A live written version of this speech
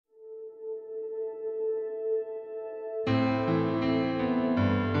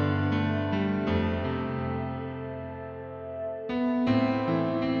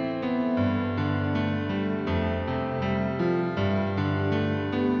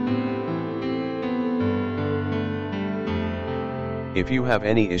If you have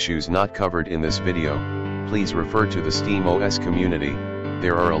any issues not covered in this video, please refer to the SteamOS community.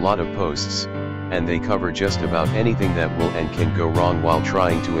 There are a lot of posts, and they cover just about anything that will and can go wrong while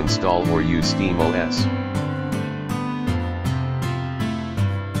trying to install or use SteamOS.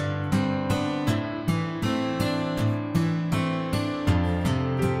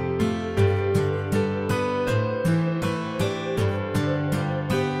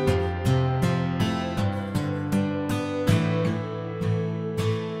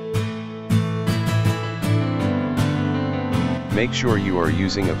 Make sure you are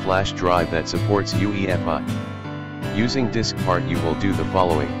using a flash drive that supports UEFI. Using disk part, you will do the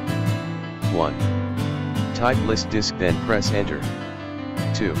following. 1. Type list disk, then press enter.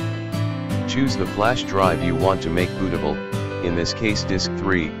 2. Choose the flash drive you want to make bootable, in this case disk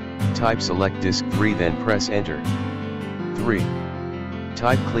 3, type select disk 3 then press enter. 3.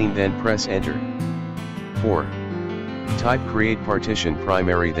 Type clean then press enter. 4. Type create partition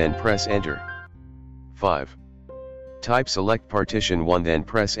primary then press enter. 5. Type select partition 1 then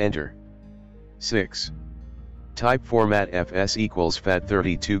press enter. 6. Type format fs equals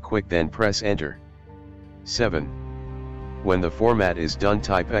FAT32 quick then press enter. 7. When the format is done,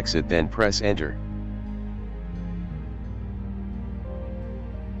 type exit then press enter.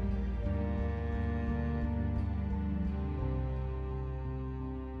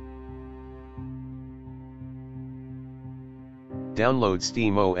 Download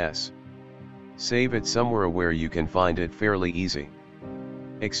SteamOS. Save it somewhere where you can find it fairly easy.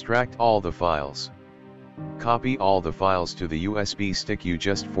 Extract all the files. Copy all the files to the USB stick you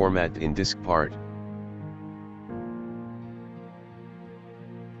just formatted in disk part.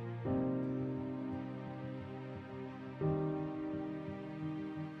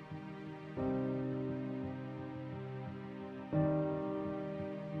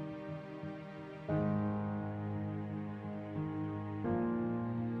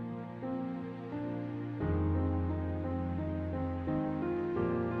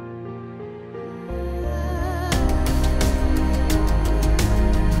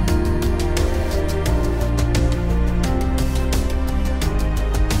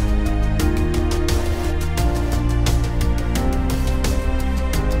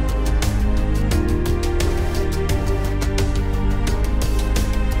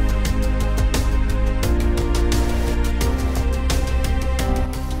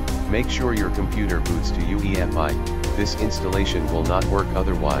 Make sure your computer boots to UEFI, this installation will not work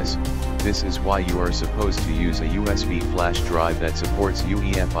otherwise. This is why you are supposed to use a USB flash drive that supports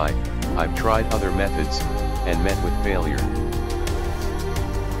UEFI. I've tried other methods, and met with failure.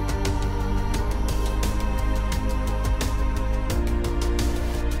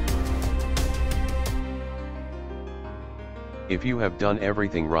 If you have done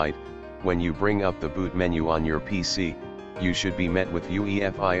everything right, when you bring up the boot menu on your PC, you should be met with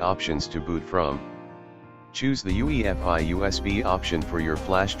UEFI options to boot from. Choose the UEFI USB option for your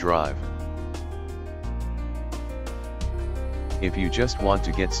flash drive. If you just want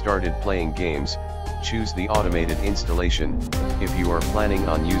to get started playing games, choose the automated installation. If you are planning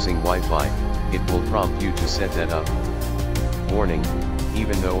on using Wi-Fi, it will prompt you to set that up. Warning,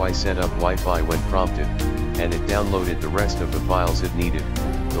 even though I set up Wi-Fi when prompted, and it downloaded the rest of the files it needed,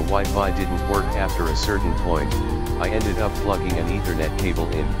 the Wi-Fi didn't work after a certain point. I ended up plugging an Ethernet cable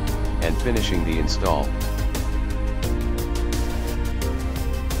in, and finishing the install.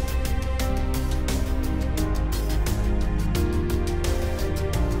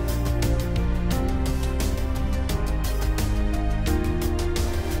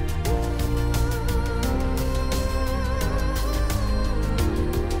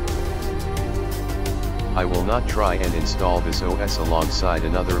 I will not try and install this OS alongside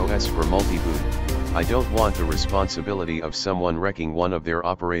another OS for multi-boot. I don't want the responsibility of someone wrecking one of their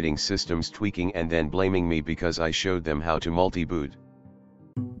operating systems tweaking and then blaming me because I showed them how to multi-boot.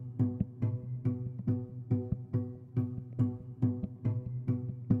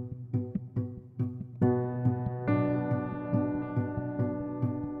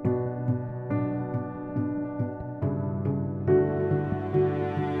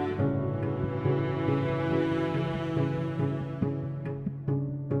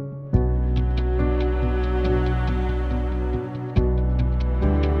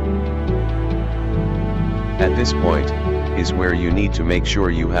 At this point, is where you need to make sure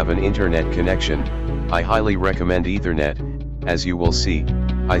you have an internet connection. I highly recommend Ethernet. As you will see,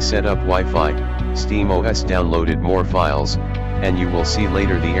 I set up Wi-Fi, SteamOS downloaded more files, and you will see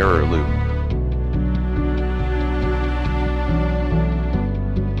later the error loop.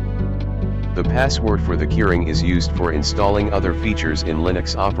 The password for the keyring is used for installing other features in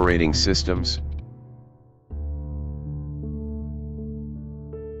Linux operating systems.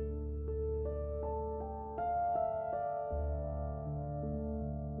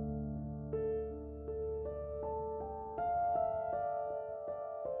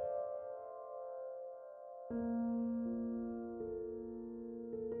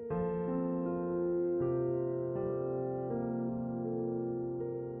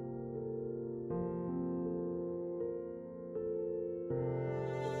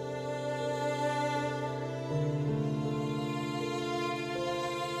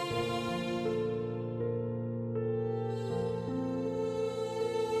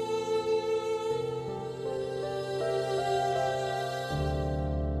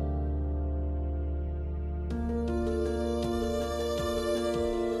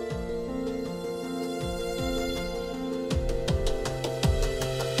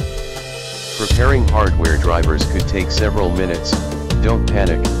 Preparing hardware drivers could take several minutes. Don't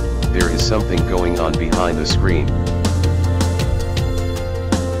panic, there is something going on behind the screen.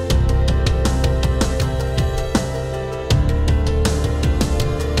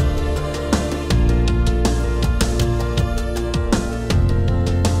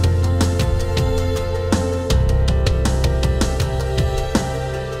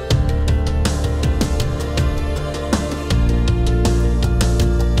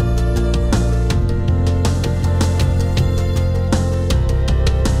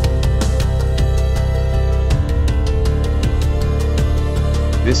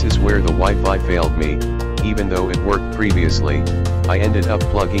 This is where the Wi-Fi failed me. Even though it worked previously, I ended up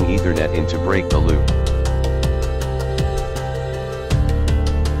plugging Ethernet in to break the loop.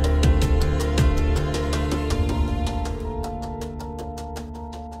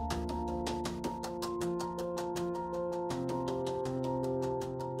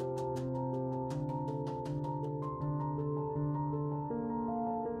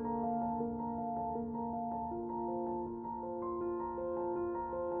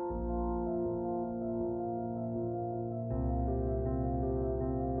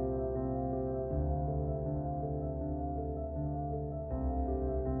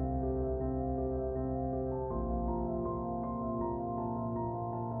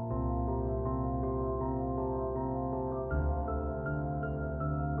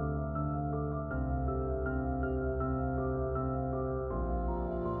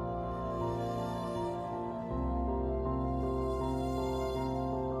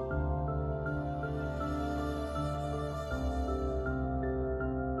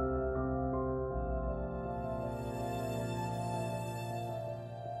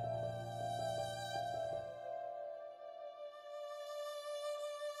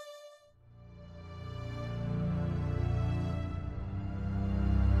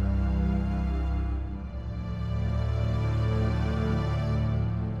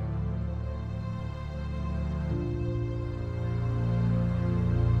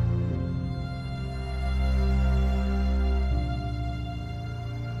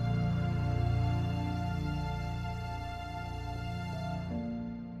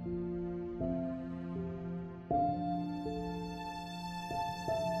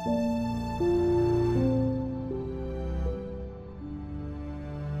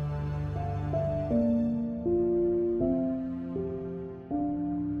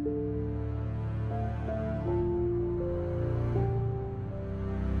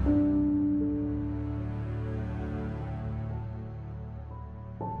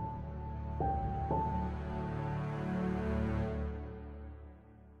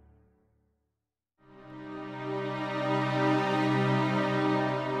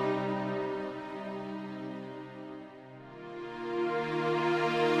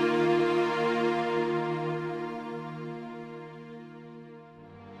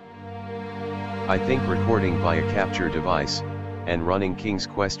 I think recording via capture device, and running King's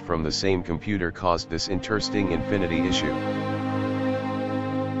Quest from the same computer caused this interesting infinity issue.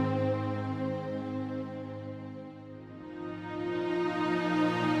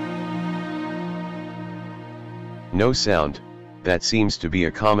 No sound, that seems to be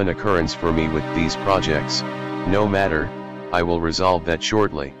a common occurrence for me with these projects. No matter, I will resolve that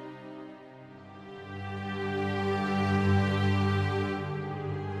shortly.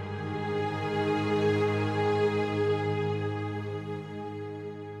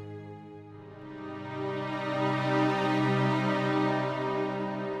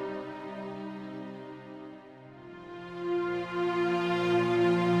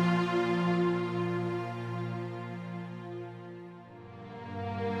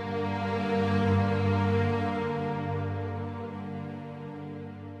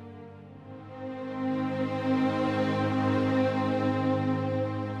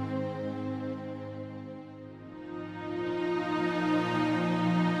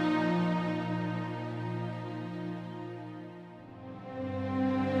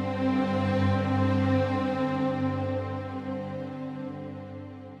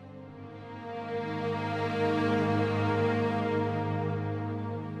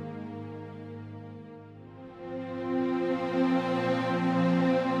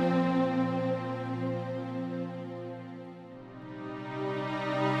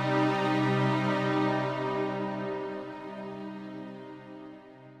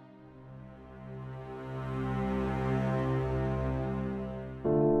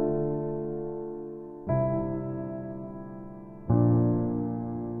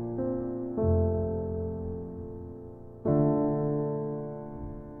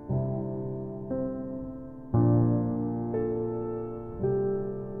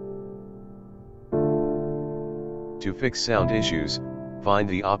 To fix sound issues, find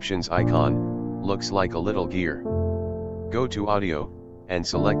the options icon, looks like a little gear. Go to Audio, and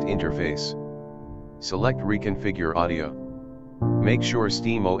select Interface. Select Reconfigure Audio. Make sure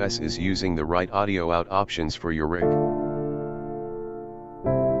SteamOS is using the right audio out options for your rig.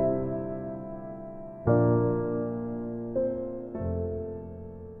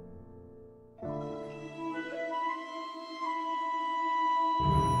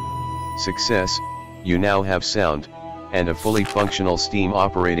 Success, you now have sound, and a fully functional Steam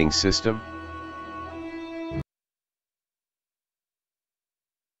operating system.